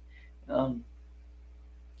 um,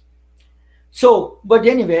 but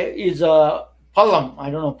anyway, is Pallam. I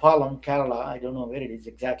don't know Pallam, Kerala. I don't know where it is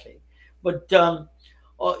exactly, but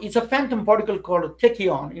it's a phantom particle called a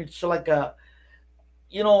tachyon. It's like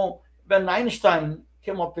when Einstein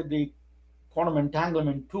came up with the quantum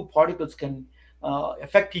entanglement, two particles can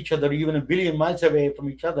affect each other even a billion miles away from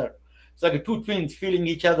each other. It's like two twins feeling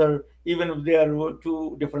each other even if they are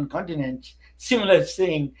two different continents. Similar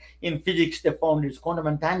thing in physics, they found is quantum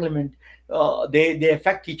entanglement. They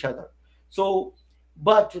affect each other. So,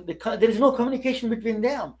 but there is no communication between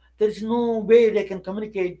them. There is no way they can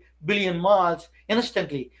communicate billion miles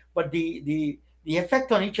instantly. But the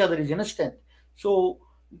effect on each other is instant. So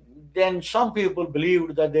then some people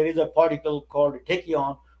believed that there is a particle called a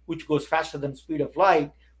tachyon which goes faster than speed of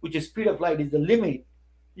light, which is speed of light is the limit.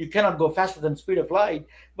 You cannot go faster than speed of light,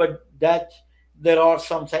 but that there are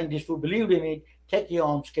some scientists who believed in it.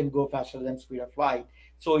 Tachyons can go faster than speed of light.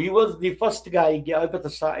 So he was the first guy. He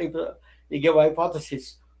gave a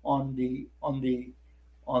hypothesis on on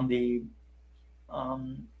the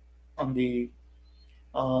um, on the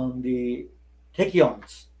on the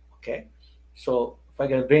tachyons. Okay, so if I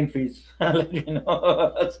get a brain freeze, I'll let you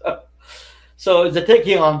know. So the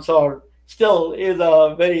tachyons are still is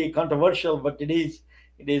very controversial, but it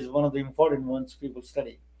is one of the important ones people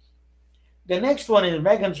study. The next one is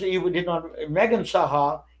Megan. We did not. Megan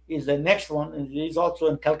Saha is the next one. And he's also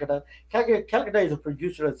in Calcutta. Calcutta is a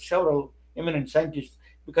producer of several eminent scientists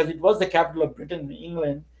because it was the capital of Britain,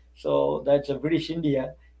 England. So that's a British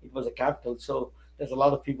India. It was a capital. So there's a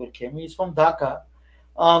lot of people came. He's from Dhaka.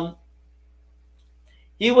 Um,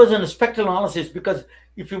 he was in spectral analysis because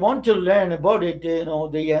if you want to learn about it,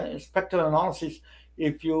 the spectral analysis,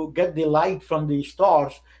 if you get the light from the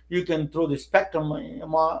stars, you can through the spectrum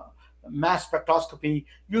mass spectroscopy,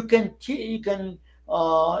 you can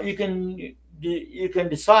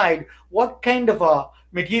decide what kind of a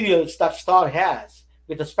materials that star has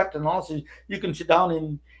with the spectral analysis. You can sit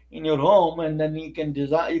down in your home and then you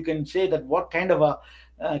can say that what kind of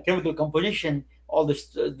a chemical composition all the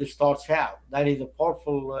stars have. That is a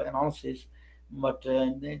powerful analysis, but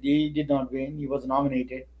he did not win. He was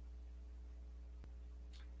nominated.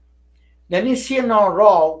 Then is CNR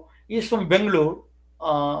Rao. He's from Bangalore.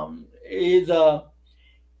 Is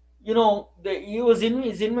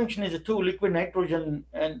his invention is a two liquid nitrogen,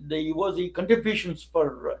 and he contributions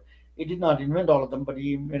for. He did not invent all of them, but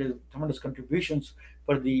he made a tremendous contributions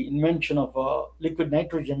for the invention of liquid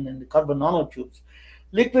nitrogen and the carbon nanotubes.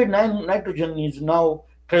 Nitrogen is now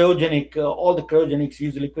cryogenic. All the cryogenics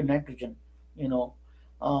use liquid nitrogen. You know,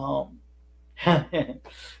 um,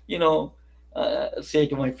 you know, say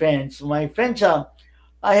to my friends,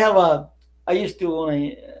 I have a, I used to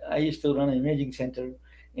run an imaging center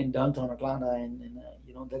in downtown Atlanta, and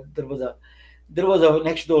there was a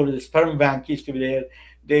next door the sperm bank used to be there.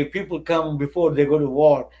 The people come before they go to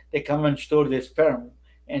war. They come and store their sperm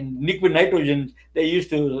and liquid nitrogen. They used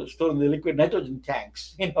to store in the liquid nitrogen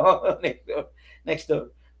tanks. Next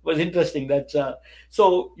door was interesting. That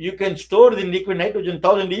so you can store the liquid nitrogen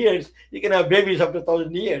 1,000 years. You can have babies up to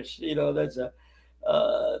 1,000 years.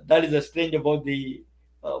 That is a strange about the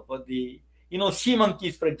sea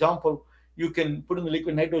monkeys, for example. You can put in the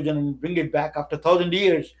liquid nitrogen and bring it back after 1,000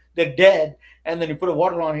 years. They're dead, and then you put a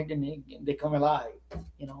water on it, and they come alive.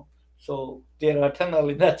 You know, so they're eternal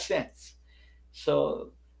in that sense.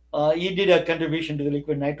 So he did a contribution to the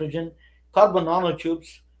liquid nitrogen. Carbon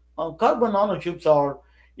nanotubes. Carbon nanotubes are,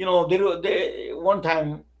 they one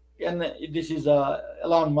time, and this is a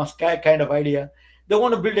Elon Musk kind of idea. They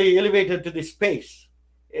want to build a elevator to the space,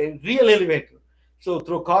 a real elevator. So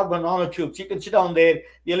through carbon nanotubes, you can sit down there.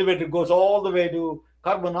 The elevator goes all the way to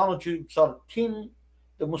carbon nanotubes are thin,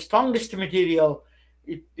 the most strongest material.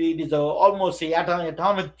 It is almost a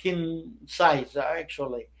atomic thin size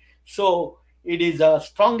actually. So it is a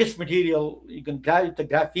strongest material. You can grab it the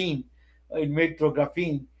graphene. It made through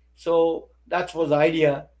graphene. So that was the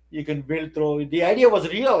idea. You can build through. The idea was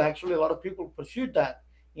real. Actually, a lot of people pursued that.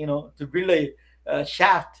 To build a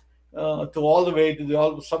shaft to all the way to the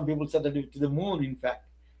all. Some people said that to the moon. In fact,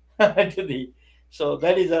 to the so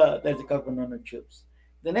that's a carbon nanotubes.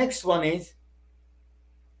 The next one is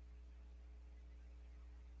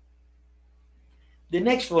The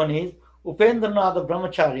next one is Upendranath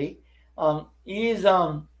Brahmachari.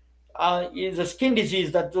 Is a skin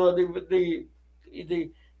disease that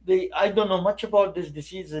I don't know much about this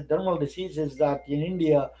disease. The dermal diseases that in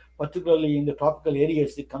India, particularly in the tropical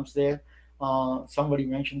areas, it comes there. Somebody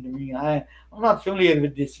mentioned to me. I'm not familiar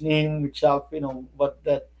with this name itself, but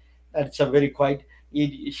that's a very quite.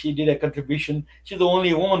 She did a contribution. She's the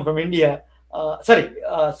only woman from India. Sorry,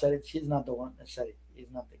 she's not the one. Sorry, he's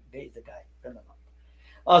not he's the guy.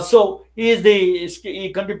 So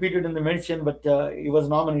he contributed in the medicine, but he was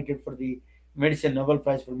nominated for the medicine Nobel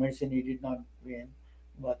Prize for medicine. He did not win,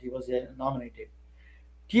 but he was nominated.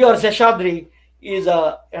 T.R. Seshadri is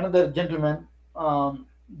another gentleman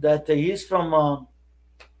that he is from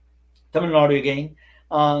Tamil Nadu again.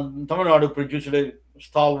 Tamil Nadu produced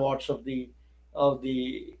stalwarts of the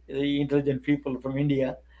intelligent people from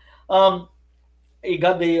India. Um, he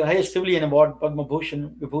got the highest civilian award, Padma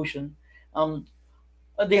Bhushan, Vibhushan. Um,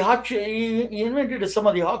 he invented some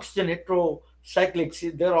of the oxygen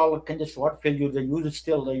heterocyclics. They're all congestive heart failure. They use it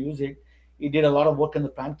still. They use it. He did a lot of work in the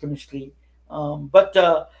plant chemistry. But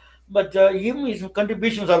his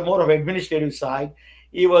contributions are more of administrative side.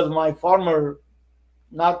 He was my former,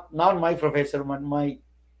 not my professor, but my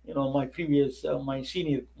previous, my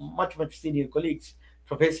senior, much senior colleagues,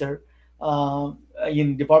 professor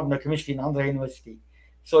in Department of Chemistry in Andhra University.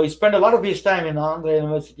 So he spent a lot of his time in Andhra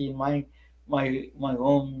University in my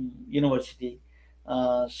home university.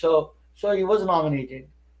 So he was nominated.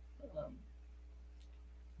 Um,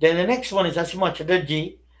 then the next one is Asima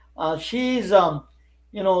Chatterjee. She's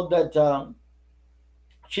that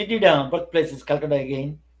she did birthplace is Calcutta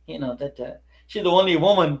again. That she's the only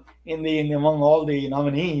woman among all the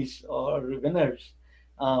nominees or winners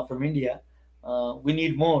from India. We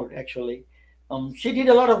need more actually. She did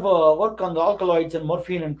a lot of work on the alkaloids and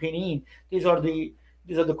morphine and quinine. These are the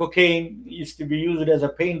cocaine used to be used as a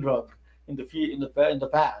pain drug in the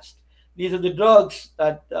past. These are the drugs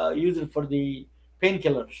that used for the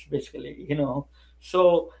painkillers, basically.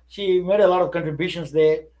 So she made a lot of contributions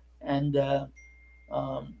there, and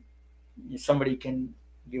um, somebody can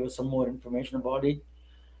give us some more information about it.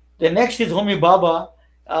 The next is Homi Baba.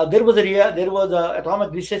 There was a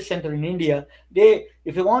atomic research center in India.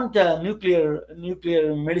 If you want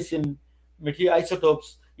nuclear medicine material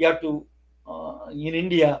isotopes, you have to in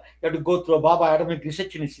India you have to go through a Baba Atomic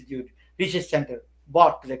Research Institute Research Center,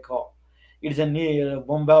 BOT they call. It is near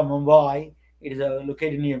Mumbai. It is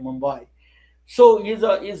located near Mumbai. So his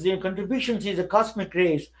contributions is a cosmic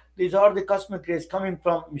rays. These are the cosmic rays coming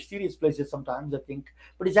from mysterious places sometimes, I think,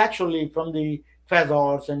 but it's actually from the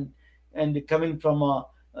quasars and coming from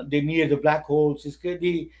the near the black holes.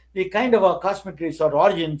 The kind of cosmic rays or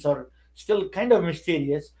origins are still kind of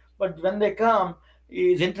mysterious, but when they come,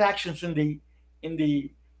 is interactions in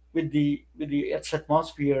the with the Earth's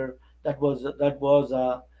atmosphere. That was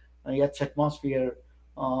Earth's atmosphere.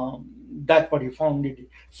 Um, that's what he found it.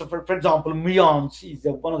 So, for example, muons is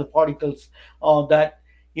one of the particles that,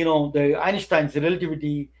 the Einstein's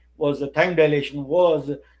relativity was time dilation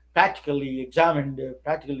was practically examined,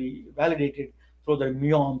 practically validated through the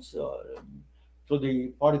muons, through the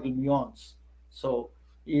particle muons. So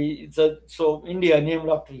so India named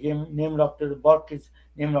after him, named after the Bark is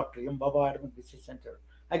named after him, Baba Atomic Research Center.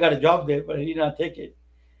 I got a job there, but I did not take it.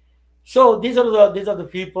 So these are the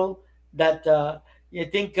people that you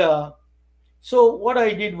think. So what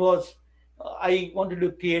I did was, I wanted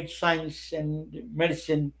to create science and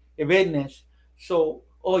medicine awareness. So,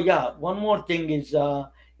 oh yeah, one more thing is,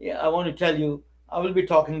 yeah, I want to tell you. I will be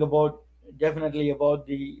talking about, definitely, about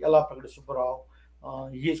the Yellapakada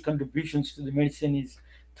Subbarao. His contributions to the medicine is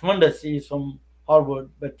tremendous. He is from Harvard,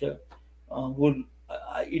 but it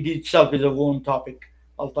itself is a own topic.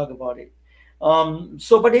 I'll talk about it.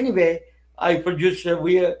 But anyway, I produce.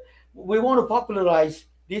 We want to popularize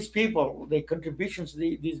these people. Their contributions.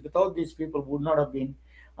 These Without these people, uh,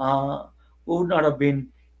 would not have been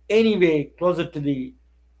anyway closer to the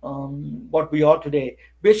what we are today.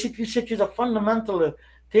 Basic research is a fundamental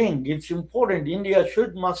thing. It's important. India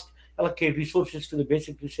should must allocate resources to the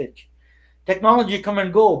basic research. Technology come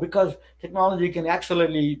and go, because technology can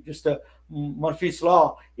accelerate, just Murphy's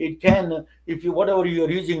law. It can, if you whatever you are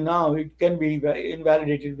using now, it can be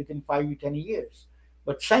invalidated within 5 to 10 years.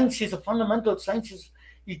 But science is a fundamental. Science is,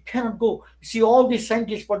 it cannot go. See, all these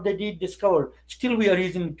scientists, what they did discover, still we are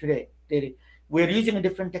using it today. We are using a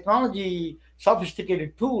different technology,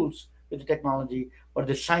 sophisticated tools with the technology, but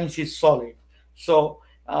the science is solid. So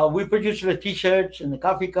we produce the t-shirts and the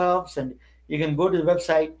coffee cups, and you can go to the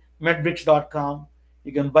website medbricks.com.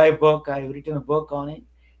 You can buy a book. I've written a book on it,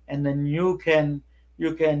 and then you can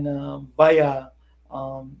buy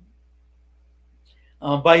um,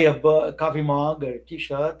 a coffee mug or a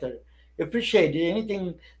t-shirt, or appreciate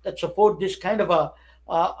anything that support this kind of a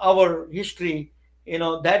our history.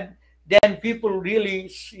 That then people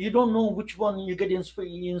really, you don't know which one you get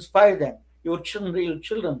inspire them. Your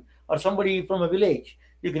children or somebody from a village,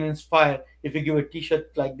 you can inspire if you give a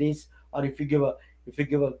t-shirt like this, or if you give a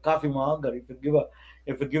coffee mug, or if you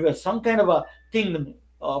give a some kind of a thing,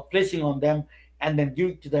 placing on them, and then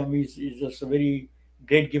give it to them, is just a very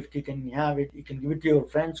great gift. You can have it. You can give it to your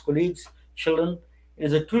friends, colleagues, children. It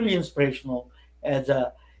is a truly inspirational. As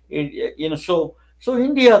a so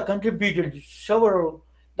India contributed several.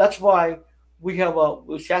 That's why we have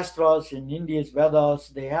shastras in India's Vedas.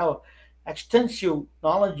 They have extensive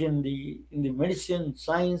knowledge in the medicine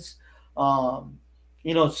science. Um,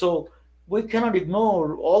 so we cannot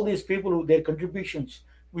ignore all these people with their contributions.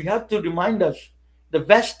 We have to remind us the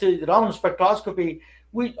West, Raman spectroscopy.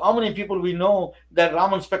 How many people we know that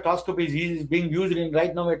Raman spectroscopy is being used in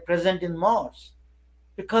right now at present in Mars?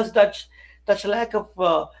 Because that's a lack of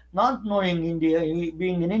not knowing India.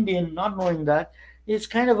 Being an Indian, not knowing that is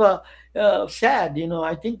kind of a sad.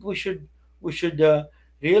 I think we should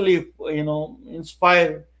really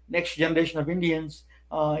inspire next generation of Indians,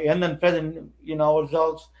 and then present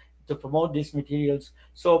ourselves, to promote these materials.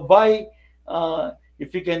 So buy,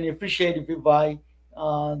 if you can appreciate, if you buy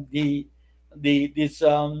these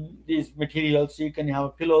materials. You can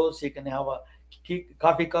have pillows, you can have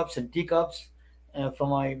coffee cups and teacups, from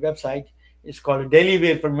my website. It's called Daily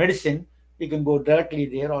Wear for Medicine. You can go directly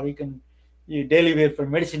there, or you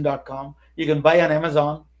dailywearformedicine.com. You can buy on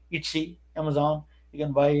Amazon, Etsy, Amazon. You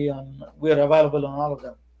can buy on. We are available on all of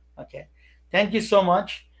them. Okay. Thank you so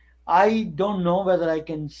much. I don't know whether I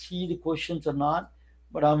can see the questions or not,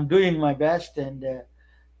 but I'm doing my best, and it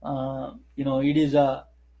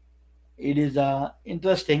is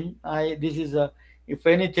interesting. I This is a, if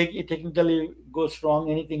anything it technically goes wrong,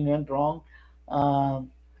 anything went wrong,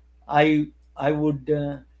 um, I I would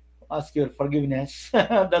ask your forgiveness.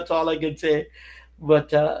 That's all I can say.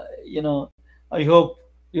 But I hope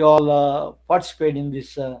you all participate in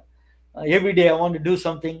this. Every day I want to do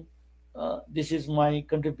something. This is my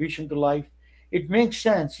contribution to life. It makes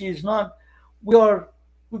sense. It's not. We are.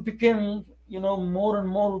 We became. More and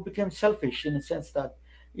more. We became selfish, in a sense that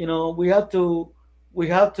we have to. We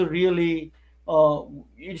have to really.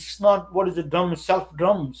 It's not what is the drum self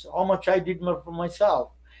drums. How much I did for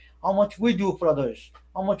myself, how much we do for others,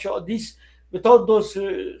 how much of this. Without those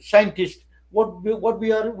scientists, we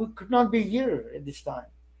could not be here at this time.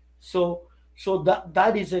 So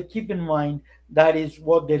that is a keep in mind. That is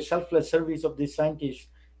what their selfless service of these scientists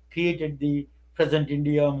created the present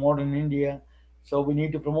India, modern India. So we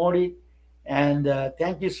need to promote it. And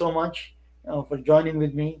thank you so much for joining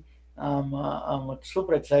with me. I'm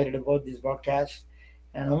super excited about this broadcast,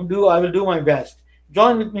 and I will do my best.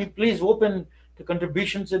 Join with me, please. Open to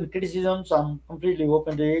contributions and criticisms. I'm completely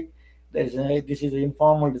open to it. This is an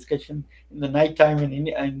informal discussion in the nighttime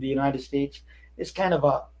in the United States. It's kind of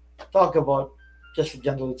a talk about just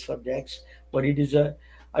general subjects, but it is a.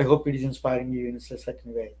 I hope it is inspiring you in a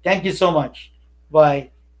certain way. Thank you so much.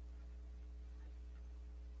 Bye.